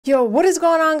Yo, what is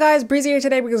going on, guys? Breezy here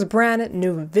today because brand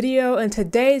new video. In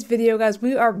today's video, guys,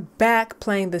 we are back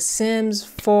playing The Sims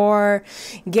 4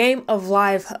 Game of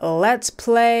Life Let's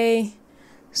Play.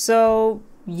 So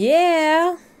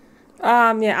yeah,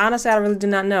 honestly, I really do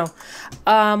not know.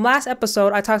 Last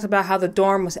episode I talked about how the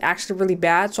dorm was actually really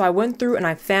bad, so I went through and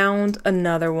I found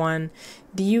another one.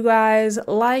 Do you guys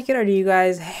like it or do you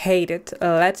guys hate it?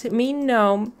 Let me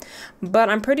know. But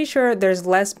I'm pretty sure there's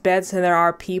less beds than there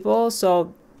are people,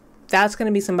 so that's going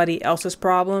to be somebody else's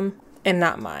problem and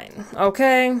not mine.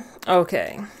 Okay?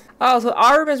 Okay. Oh, so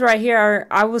our room is right here.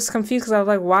 I was confused because I was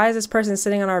like, why is this person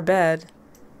sitting on our bed?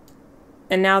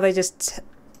 And now they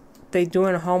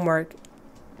doing homework.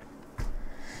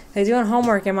 They doing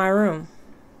homework in my room.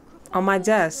 On my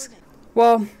desk.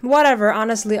 Well, whatever.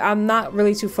 Honestly, I'm not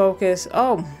really too focused.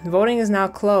 Oh, voting is now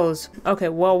closed. Okay,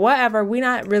 well, whatever. We're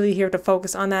not really here to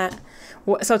focus on that.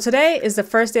 So today is the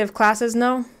first day of classes,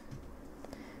 no?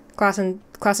 Class in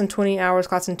 20 hours,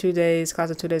 class in 2 days, class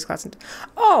in 2 days, class in...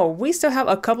 Oh, we still have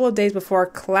a couple of days before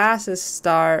classes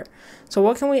start. So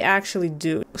what can we actually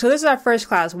do? So this is our first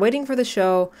class, waiting for the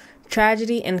show,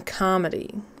 tragedy and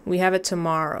comedy. We have it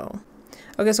tomorrow.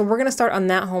 Okay, so we're going to start on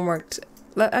that homework.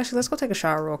 Actually, let's go take a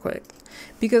shower real quick.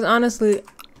 Because honestly...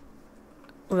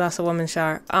 Well, that's a woman's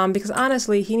shower. Because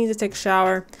honestly, he needs to take a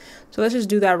shower. So let's just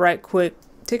do that right quick.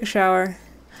 Take a shower.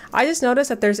 I just noticed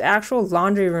that there's actual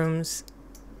laundry rooms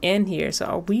in here, so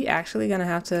are we actually gonna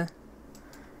have to...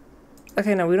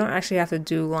 Okay, no, we don't actually have to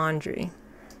do laundry.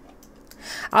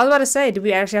 I was about to say, do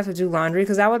we actually have to do laundry?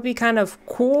 Because that would be kind of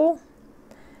cool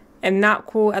and not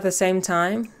cool at the same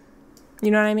time. You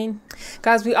know what I mean?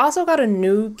 Guys, we also got a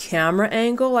new camera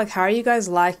angle. Like, how are you guys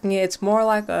liking it? It's more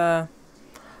like a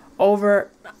not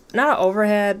an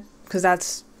overhead, because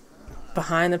that's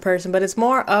behind the person, but it's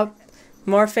more up,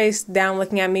 more face down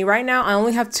looking at me. Right now I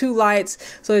only have 2 lights,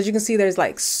 so as you can see there's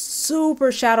like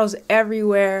super shadows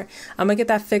everywhere. I'm gonna get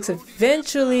that fixed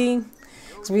eventually.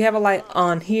 So we have a light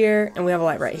on here and we have a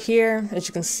light right here. As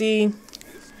you can see,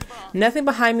 nothing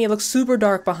behind me. It looks super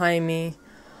dark behind me,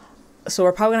 so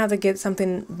we're probably gonna have to get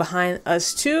something behind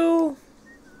us too.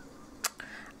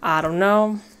 I don't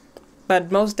know,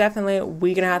 but most definitely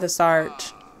we're gonna have to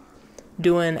start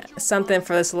doing something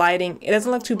for this lighting. It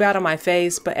doesn't look too bad on my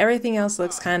face, but everything else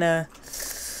looks kind of,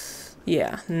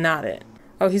 yeah, not it.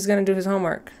 Oh, he's gonna do his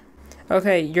homework.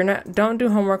 Okay, don't do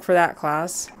homework for that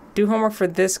class. Do homework for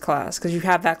this class, because you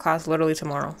have that class literally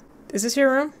tomorrow. Is this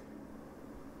your room?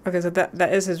 Okay, so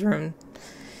that is his room.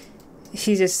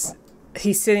 He's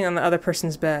sitting on the other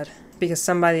person's bed because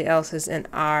somebody else is in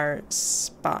our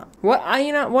spot.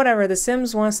 You know, whatever. The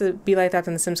Sims wants to be like that,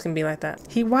 then the Sims can be like that.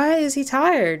 Why is he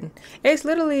tired? It's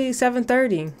literally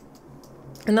 7:30.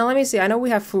 And now let me see. I know we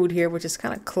have food here, which is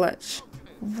kind of clutch.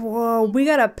 Whoa, we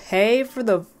gotta pay for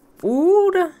the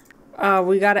food?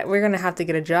 We're gonna have to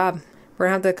get a job. We're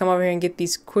gonna have to come over here and get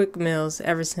these quick meals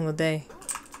every single day.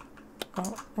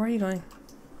 Oh, where are you going?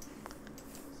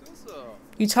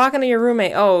 You talking to your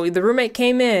roommate? Oh, the roommate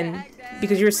came in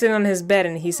because you were sitting on his bed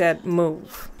and he said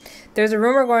move. There's a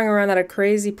rumor going around that a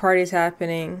crazy party is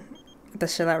happening at the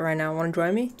chalet right now. Want to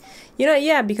join me? You know,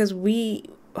 yeah, because we're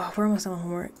almost done with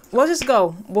homework. We'll just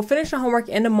go. We'll finish the homework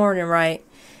in the morning, right?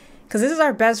 Because this is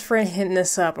our best friend hitting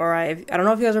this up, all right? I don't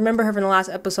know if you guys remember her from the last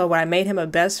episode where I made him a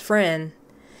best friend,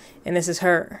 and this is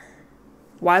her.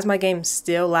 Why is my game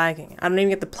still lagging? I don't even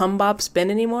get the plumb bob spin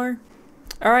anymore.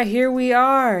 All right, here we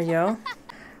are, yo.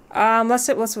 Let's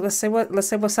say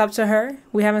what's up to her.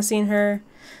 We haven't seen her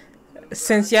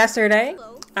since yesterday.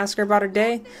 Ask her about her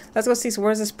day. Let's go see. So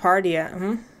where's this party at?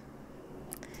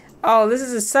 Oh, this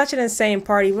is such an insane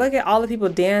party. Look at all the people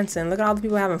dancing. Look at all the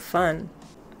people having fun.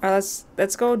 All right,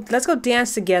 let's go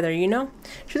dance together. You know,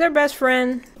 she's our best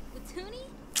friend.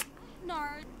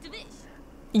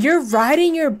 You're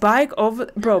riding your bike over,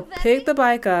 bro. Pick the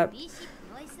bike up.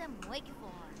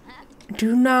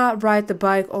 Do not ride the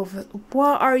bike over.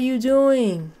 What are you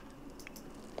doing?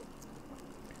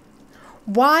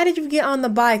 Why did you get on the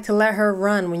bike to let her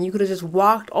run when you could have just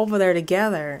walked over there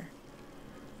together?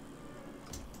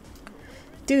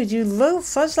 Dude, you look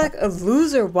such like a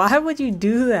loser. Why would you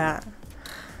do that?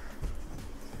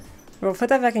 Bro, put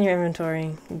that back in your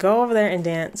inventory. Go over there and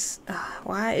dance.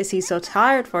 Why is he so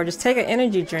tired for? Just take an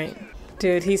energy drink.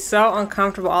 Dude, he's so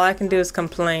uncomfortable. All I can do is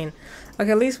complain.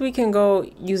 Okay, at least we can go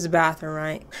use the bathroom,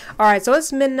 right? Alright, so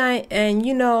it's midnight, and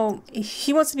you know,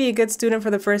 he wants to be a good student for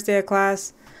the first day of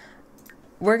class.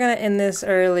 We're gonna end this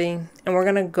early, and we're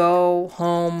gonna go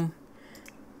home.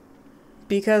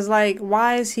 Because, like,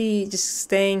 why is he just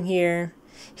staying here?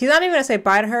 He's not even gonna say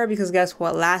bye to her, because guess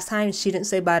what? Last time, she didn't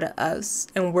say bye to us,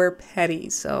 and we're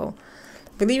petty, so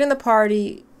we're leaving the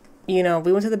party. you know,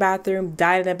 we went to the bathroom,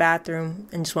 died in the bathroom,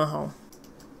 and just went home.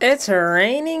 It's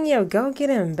raining? Yo, go get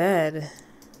in bed.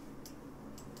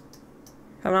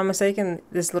 If I'm not mistaken,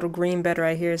 this little green bed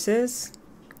right here says,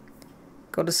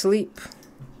 go to sleep.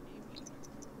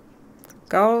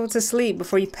 Go to sleep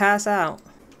before you pass out.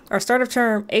 Our start of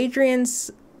term, Adrian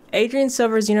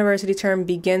Silver's university term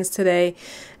begins today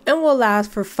and will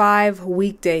last for 5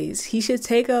 weekdays. He should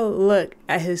take a look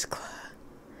at his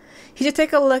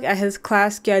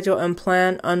class schedule and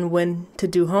plan on when to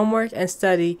do homework and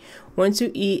study, when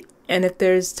to eat, and if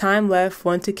there's time left,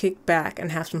 when to kick back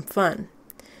and have some fun.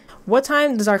 What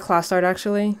time does our class start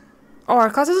actually? Oh, our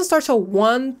class doesn't start till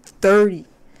 1:30.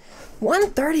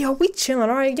 1:30? Oh, we chilling.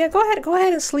 All right, yeah, go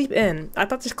ahead and sleep in. I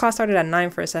thought this class started at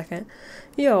 9 for a second.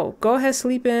 Yo, go ahead,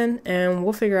 sleep in, and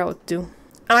we'll figure out what to do.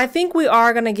 And I think we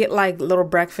are gonna get like little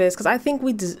breakfast, because I think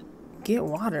we get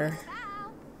water.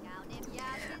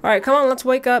 All right, come on, let's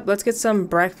wake up. Let's get some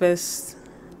breakfast.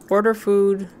 Order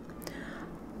food.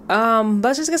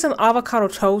 Let's just get some avocado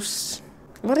toast.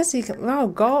 What is he? Oh,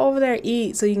 go over there,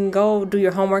 eat, so you can go do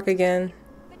your homework again.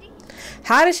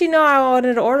 How did she know I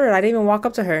wanted to order it? I didn't even walk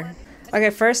up to her.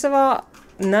 Okay, first of all,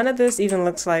 none of this even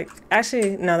looks like...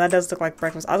 Actually, no, that does look like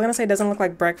breakfast. I was gonna say it doesn't look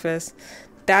like breakfast.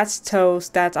 That's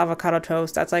toast. That's avocado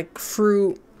toast. That's like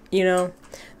fruit, you know.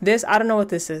 This, I don't know what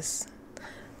this is.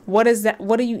 What is that?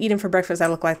 What are you eating for breakfast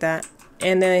that look like that?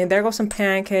 And then there goes some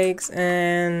pancakes,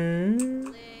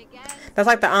 and that's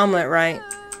like the omelet, right?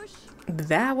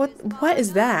 That, what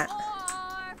is that?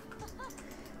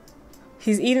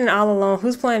 He's eating all alone.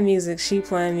 Who's playing music? She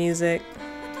playing music.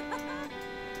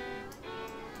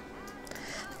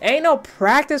 Ain't no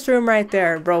practice room right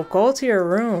there, bro. Go to your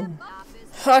room.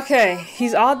 Okay,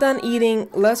 he's all done eating.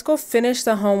 Let's go finish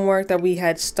the homework that we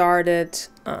had started.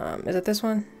 Is it this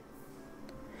one?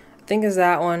 I think it's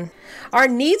that one. Our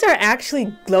knees are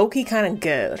actually low-key kind of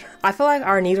good. I feel like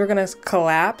our knees were gonna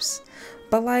collapse,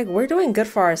 but like we're doing good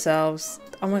for ourselves.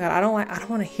 Oh my god, I don't want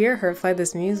to hear her play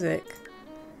this music.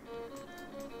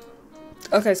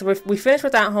 Okay, so we finished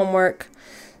with that homework.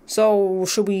 So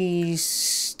should we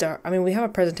start? I mean, we have a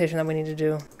presentation that we need to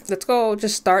do. Let's go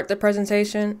just start the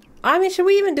presentation. I mean, should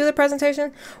we even do the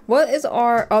presentation? What is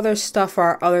our other stuff for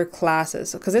our other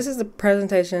classes? Because this is the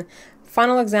presentation,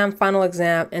 final exam,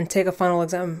 and take a final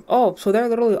exam. Oh, so they're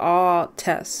literally all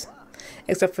tests,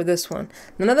 except for this one.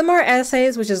 None of them are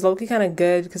essays, which is low-key kind of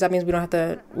good, because that means we don't have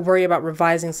to worry about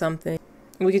revising something.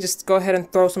 We could just go ahead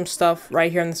and throw some stuff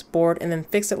right here on this board and then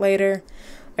fix it later.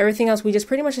 Everything else we just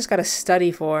pretty much just got to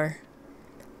study for.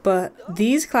 But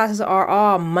these classes are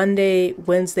all Monday,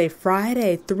 Wednesday,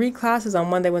 Friday. 3 classes on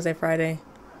Monday, Wednesday, Friday.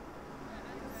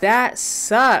 That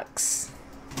sucks.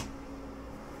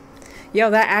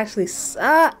 Yo, that actually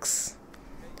sucks.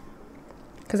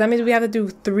 Because that means we have to do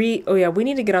 3. Oh yeah, we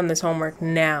need to get on this homework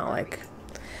now. Like,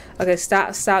 okay,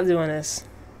 stop doing this.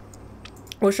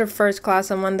 What's your first class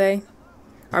on Monday?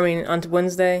 I mean, on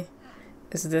Wednesday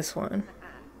is this one.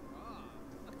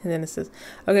 And then it says,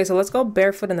 okay, so let's go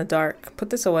barefoot in the dark.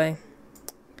 Put this away.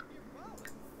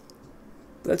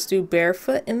 Let's do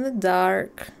barefoot in the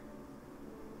dark.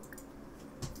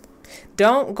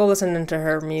 Don't go listening to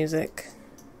her music.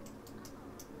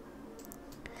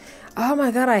 Oh my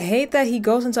god, I hate that he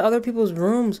goes into other people's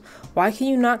rooms. Why can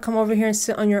you not come over here and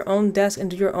sit on your own desk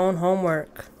and do your own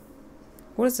homework?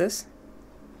 What is this?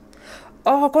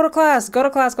 Oh, go to class, go to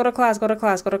class, go to class, go to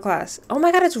class, go to class. Oh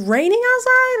my god, it's raining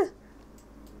outside?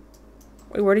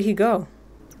 Wait, where did he go?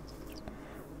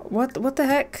 What the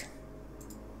heck?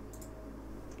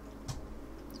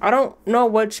 I don't know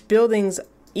which buildings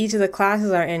each of the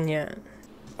classes are in yet.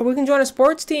 Oh, we can join a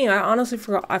sports team. I honestly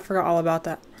forgot. I forgot all about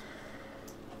that.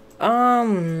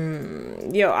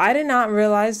 Yo, I did not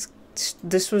realize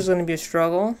this was gonna be a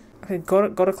struggle. Okay, go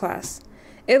to class.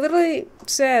 It literally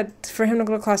said for him to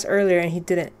go to class earlier, and he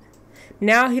didn't.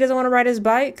 Now he doesn't want to ride his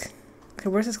bike. Okay,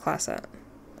 where's his class at?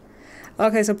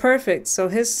 Okay, so perfect. So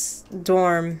his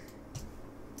dorm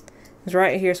is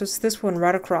right here. So it's this one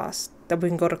right across that we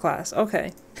can go to class.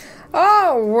 Okay.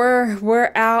 Oh,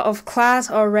 we're out of class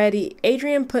already.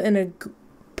 Adrian put in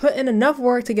enough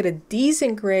work to get a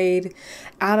decent grade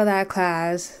out of that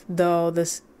class, though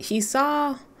he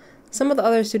saw some of the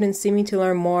other students seeming to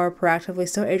learn more proactively,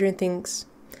 so Adrian thinks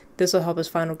this will help his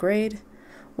final grade.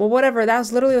 Well, whatever. That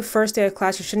was literally the first day of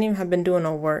class. You shouldn't even have been doing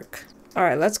no work. All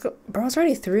right, let's go. Bro, it's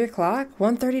already 3 o'clock.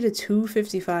 1:30 to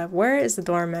 2:55. Where is the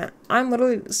dorm at? I'm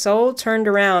literally so turned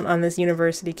around on this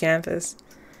university campus.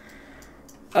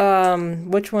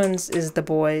 Which ones is the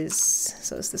boys?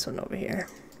 So it's this one over here.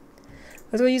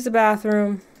 Let's go use the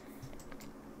bathroom.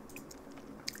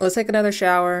 Let's take another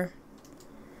shower.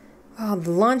 Oh,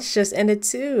 the lunch just ended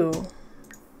too.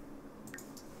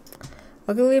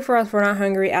 Luckily for us, we're not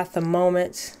hungry at the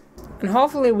moment. And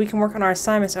hopefully we can work on our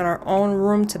assignments in our own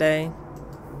room today.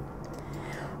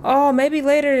 Oh, maybe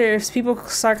later if people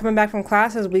start coming back from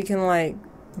classes, we can like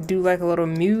do like a little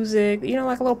music, you know,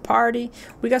 like a little party.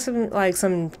 We got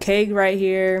some cake right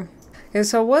here. And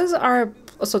so what's our,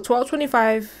 so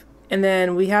 12:25, and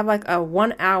then we have like a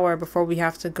 1 hour before we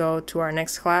have to go to our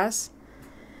next class.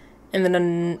 And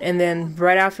then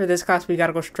right after this class, we got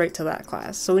to go straight to that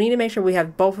class. So we need to make sure we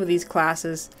have both of these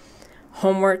classes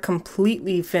homework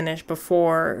completely finished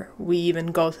before we even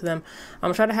go to them. I'm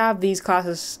gonna try to have these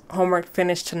classes homework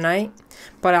finished tonight,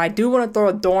 but I do want to throw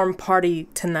a dorm party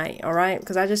tonight, all right?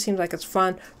 Because that just seems like it's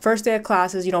fun. First day of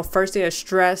classes, you know, first day of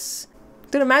stress.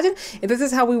 Dude, imagine if this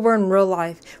is how we were in real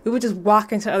life. We would just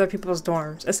walk into other people's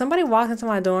dorms. If somebody walked into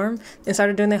my dorm and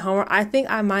started doing their homework, I think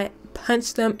I might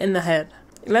punch them in the head.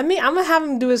 I'm gonna have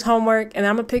him do his homework, and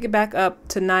I'm gonna pick it back up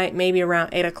tonight, maybe around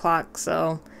 8 o'clock.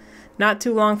 So not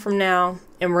too long from now,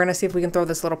 and we're gonna see if we can throw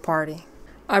this little party.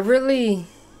 I really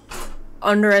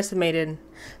underestimated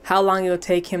how long it would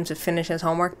take him to finish his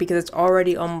homework, because it's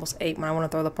already almost 8 when I want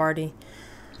to throw the party.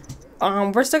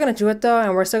 We're still gonna do it though,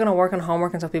 and we're still gonna work on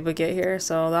homework until people get here,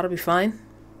 so that'll be fine.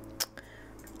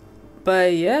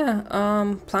 But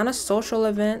yeah, plan a social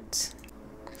event.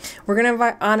 We're gonna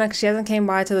invite Anna, because she hasn't came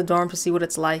by to the dorm to see what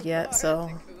it's like yet, so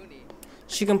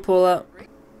she can pull up.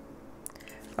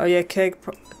 Oh yeah, cake,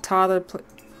 toddler.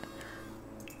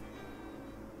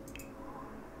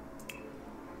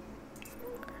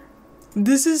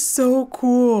 This is so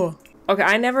cool. Okay,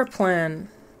 I never plan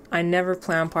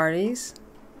parties,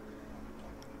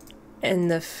 and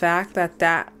the fact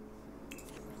that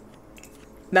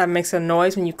makes a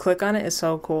noise when you click on it is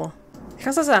so cool. It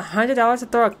costs us $100 to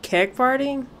throw a cake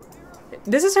party.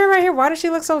 This is her right here. Why does she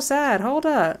look so sad? Hold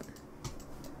up.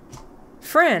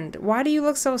 Friend, why do you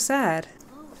look so sad?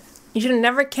 You should have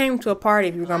never came to a party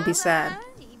if you were gonna be sad.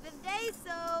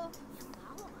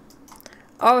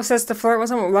 Oh, it says to flirt with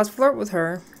someone. Let's flirt with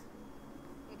her.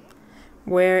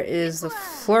 Where is the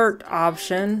flirt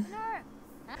option?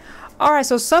 Alright,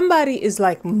 so somebody is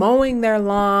like mowing their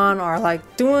lawn or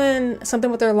like doing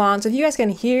something with their lawn. So if you guys can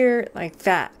hear like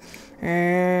that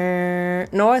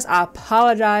noise, I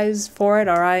apologize for it,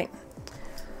 alright?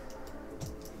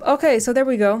 Okay, so there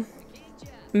we go.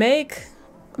 Make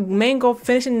mango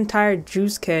finish an entire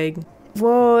juice keg.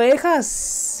 Whoa, it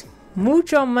costs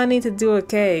mucho money to do a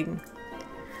keg.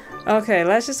 Okay,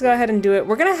 let's just go ahead and do it.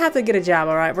 We're gonna have to get a job,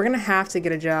 alright? We're gonna have to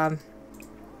get a job.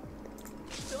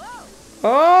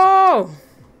 Oh!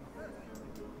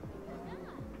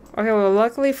 Okay, well,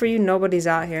 luckily for you, nobody's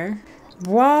out here.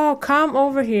 Wow, come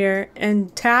over here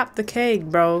and tap the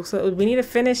keg, bro. So we need to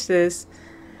finish this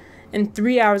in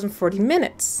 3 hours and 40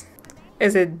 minutes.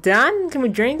 Is it done? Can we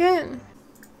drink it?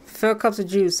 Fill cups of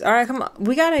juice. Alright, come on.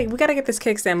 We gotta get this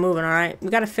cake stand moving, alright? We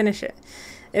gotta finish it.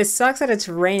 It sucks that it's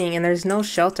raining and there's no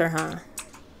shelter, huh?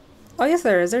 Oh, yes,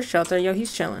 there is. There's shelter. Yo,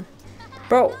 he's chilling.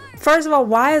 Bro, first of all,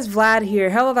 why is Vlad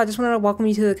here? Hello, I just wanted to welcome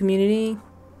you to the community.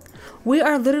 We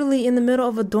are literally in the middle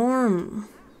of a dorm.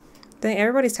 Dang,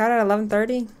 everybody's tired at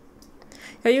 11:30?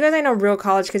 Yo, you guys ain't no real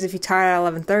college kids if you're tired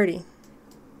at 11:30.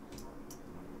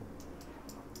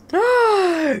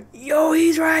 Yo,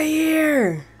 he's right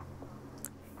here.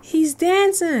 He's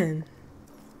dancing.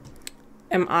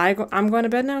 I'm going to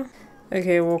bed now?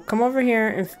 Okay, well, come over here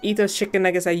and eat those chicken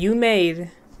nuggets that you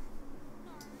made.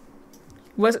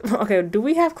 Okay, do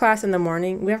we have class in the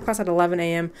morning? We have class at 11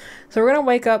 a.m. So we're going to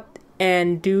wake up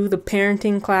and do the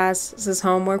parenting class. This is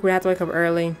homework. We have to wake up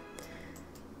early.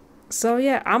 So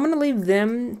yeah, I'm going to leave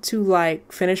them to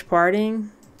like finish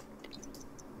partying.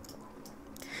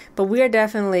 But we are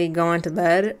definitely going to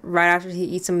bed right after he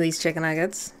eats some of these chicken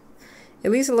nuggets.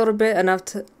 At least a little bit, enough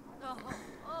to...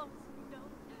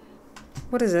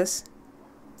 What is this?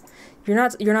 You're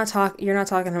not talking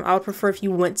to him. I would prefer if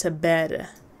you went to bed.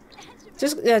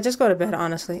 Just go to bed,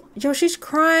 honestly. Yo, she's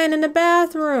crying in the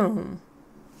bathroom.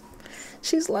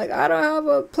 She's like, I don't have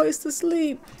a place to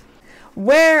sleep.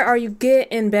 Where are you?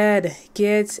 Get in bed.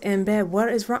 Get in bed. What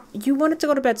is wrong? You wanted to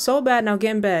go to bed so bad. Now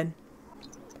get in bed.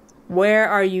 Where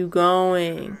are you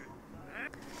going?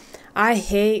 I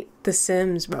hate The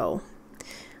Sims, bro.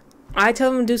 I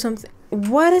tell him to do something.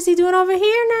 What is he doing over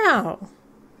here now?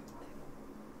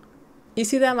 You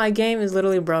see that? My game is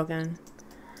literally broken.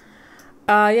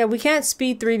 Yeah, we can't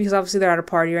speed 3 because obviously they're at a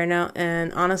party right now.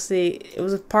 And honestly, it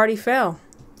was a party fail.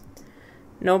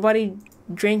 Nobody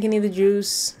drank any of the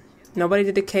juice. Nobody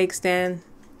did the cake stand.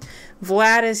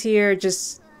 Vlad is here.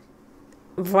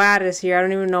 Vlad is here. I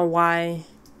don't even know why.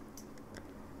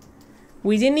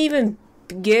 We didn't even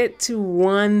get to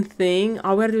one thing.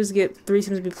 All we had to do is get 3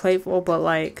 Sims to be playful. But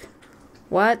like,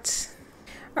 what?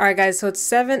 Alright guys, so it's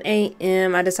 7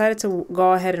 a.m. I decided to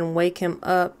go ahead and wake him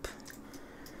up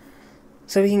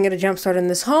so we can get a jump start in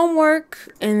this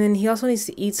homework. And then he also needs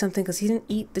to eat something because he didn't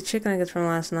eat the chicken nuggets from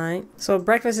last night. So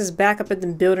breakfast is back up at the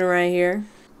building right here.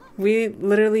 We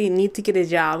literally need to get a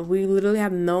job. We literally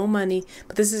have no money.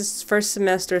 But this is first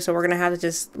semester, so we're going to have to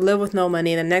just live with no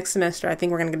money. And the next semester, I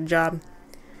think we're going to get a job.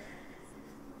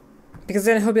 Because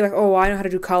then he'll be like, oh, I know how to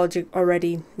do college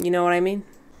already. You know what I mean?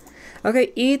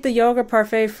 Okay, eat the yogurt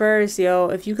parfait first, yo.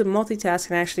 If you could multitask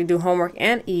and actually do homework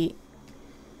and eat,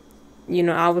 you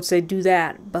know, I would say do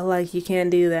that. But, like, you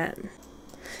can't do that.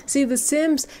 See, the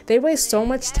Sims, they waste so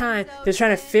much time just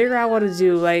trying to figure out what to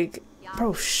do. Like,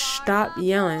 bro, stop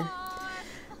yelling.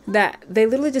 That they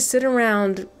literally just sit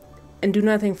around and do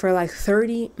nothing for, like,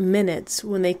 30 minutes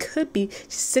when they could be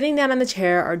just sitting down on the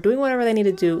chair or doing whatever they need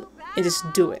to do and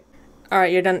just do it.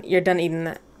 Alright, you're done eating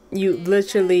that. You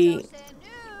literally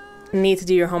need to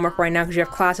do your homework right now because you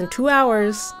have class in 2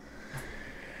 hours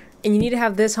and you need to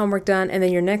have this homework done, and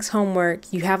then your next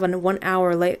homework you have 1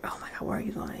 hour late. Oh my god, where are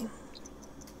you going?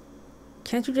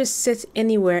 Can't you just sit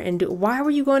anywhere and do? Why were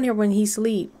you going here when he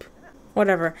sleep?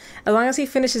 Whatever, as long as he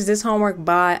finishes this homework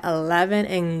by 11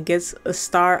 and gets a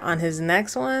start on his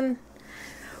next one,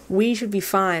 we should be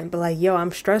fine. But like, yo,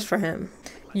 I'm stressed for him.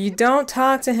 You don't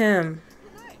talk to him.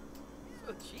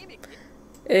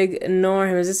 Ignore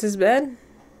him. Is this his bed?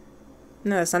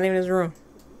 No, it's not even his room.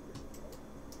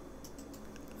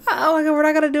 Oh my god, we're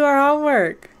not gonna do our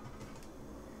homework.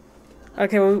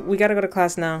 Okay, well, we gotta go to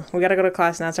class now. We gotta go to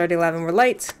class now. It's already 11. We're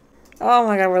late. Oh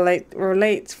my god, we're late. We're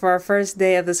late for our first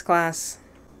day of this class.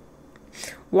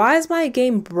 Why is my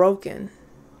game broken?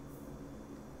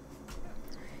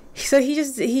 So he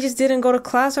just didn't go to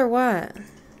class or what?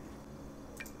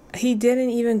 He didn't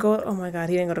even go. Oh my god,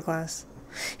 he didn't go to class.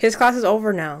 His class is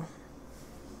over now.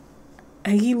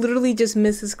 And he literally just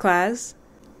missed his class.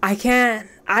 I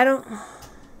don't.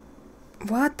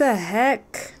 What the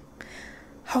heck?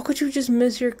 How could you just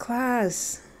miss your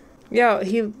class? Yo,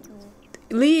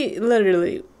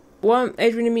 literally want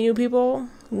Adrian to meet new people,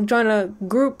 join a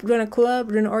group, join a club,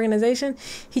 join an organization.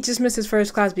 He just missed his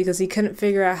first class because he couldn't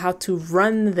figure out how to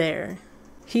run there.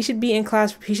 He should be in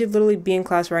class. He should literally be in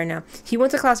class right now. He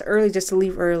went to class early just to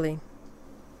leave early.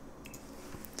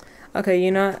 Okay, you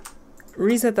know what?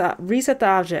 Reset the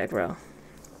object, bro.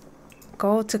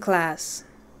 Go to class.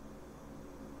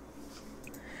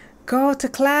 Go to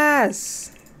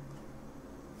class.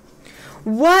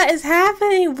 What is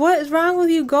happening? What is wrong with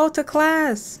you? Go to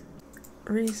class.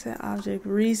 Reset object.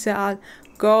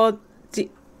 Go.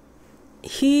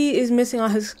 He is missing all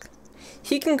his.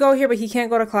 He can go here, but he can't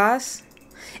go to class.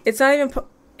 It's not even.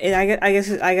 I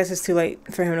guess it's too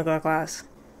late for him to go to class.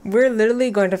 We're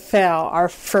literally going to fail our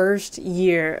first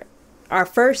year, our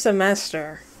first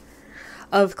semester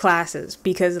of classes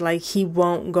because like he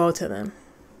won't go to them.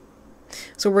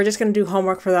 So we're just going to do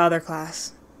homework for the other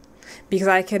class because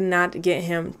I cannot get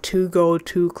him to go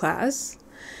to class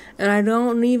and I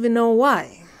don't even know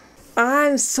why.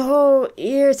 I'm so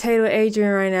irritated with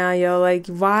Adrian right now, yo. Like,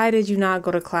 why did you not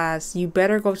go to class? You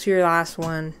better go to your last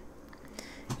one.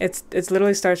 It's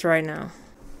literally starts right now.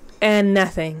 And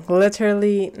nothing.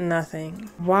 Literally nothing.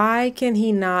 Why can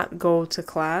he not go to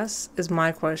class is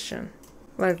my question.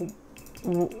 Like,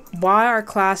 why are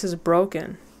classes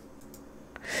broken?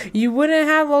 You wouldn't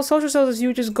have low social skills if you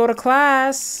would just go to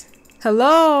class.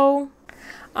 Hello?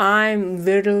 I'm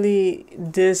literally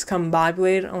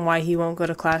discombobulated on why he won't go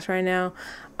to class right now.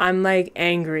 I'm like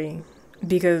angry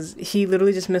because he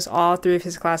literally just missed all 3 of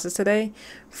his classes today.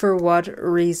 For what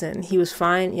reason? He was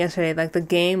fine yesterday. Like, the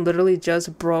game literally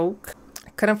just broke.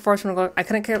 Couldn't force him to go. I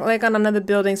couldn't click on another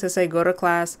building to say go to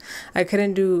class. I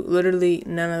couldn't do literally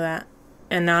none of that.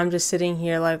 And now I'm just sitting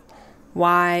here like,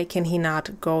 why can he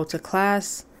not go to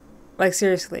class? Like,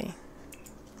 seriously.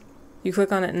 You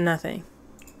click on it, nothing.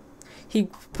 He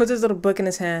puts his little book in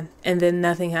his hand and then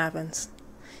nothing happens.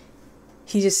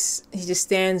 He just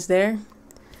stands there.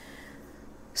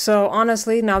 So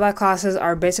honestly, now that classes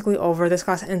are basically over, this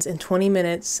class ends in 20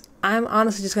 minutes. I'm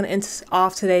honestly just going to end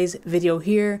off today's video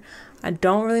here. I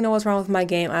don't really know what's wrong with my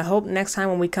game. I hope next time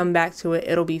when we come back to it,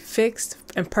 it'll be fixed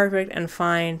and perfect and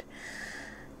fine.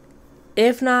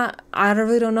 If not, I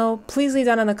really don't know. Please leave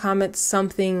down in the comments some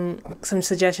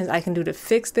suggestions I can do to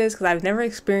fix this because I've never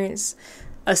experienced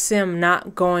a sim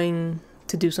not going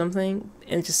to do something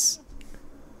and just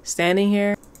standing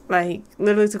here. Like,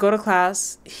 literally to go to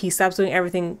class, he stops doing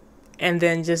everything and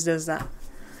then just does that.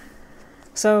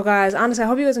 So guys, honestly, I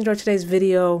hope you guys enjoyed today's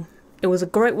video. It was a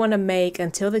great one to make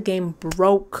until the game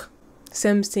broke.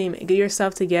 Sims team, get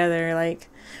yourself together. Like,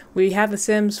 We have The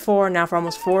Sims 4 now for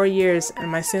almost 4 years, and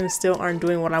my Sims still aren't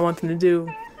doing what I want them to do.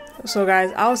 So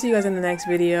guys, I'll see you guys in the next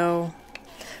video.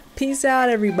 Peace out,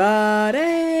 everybody!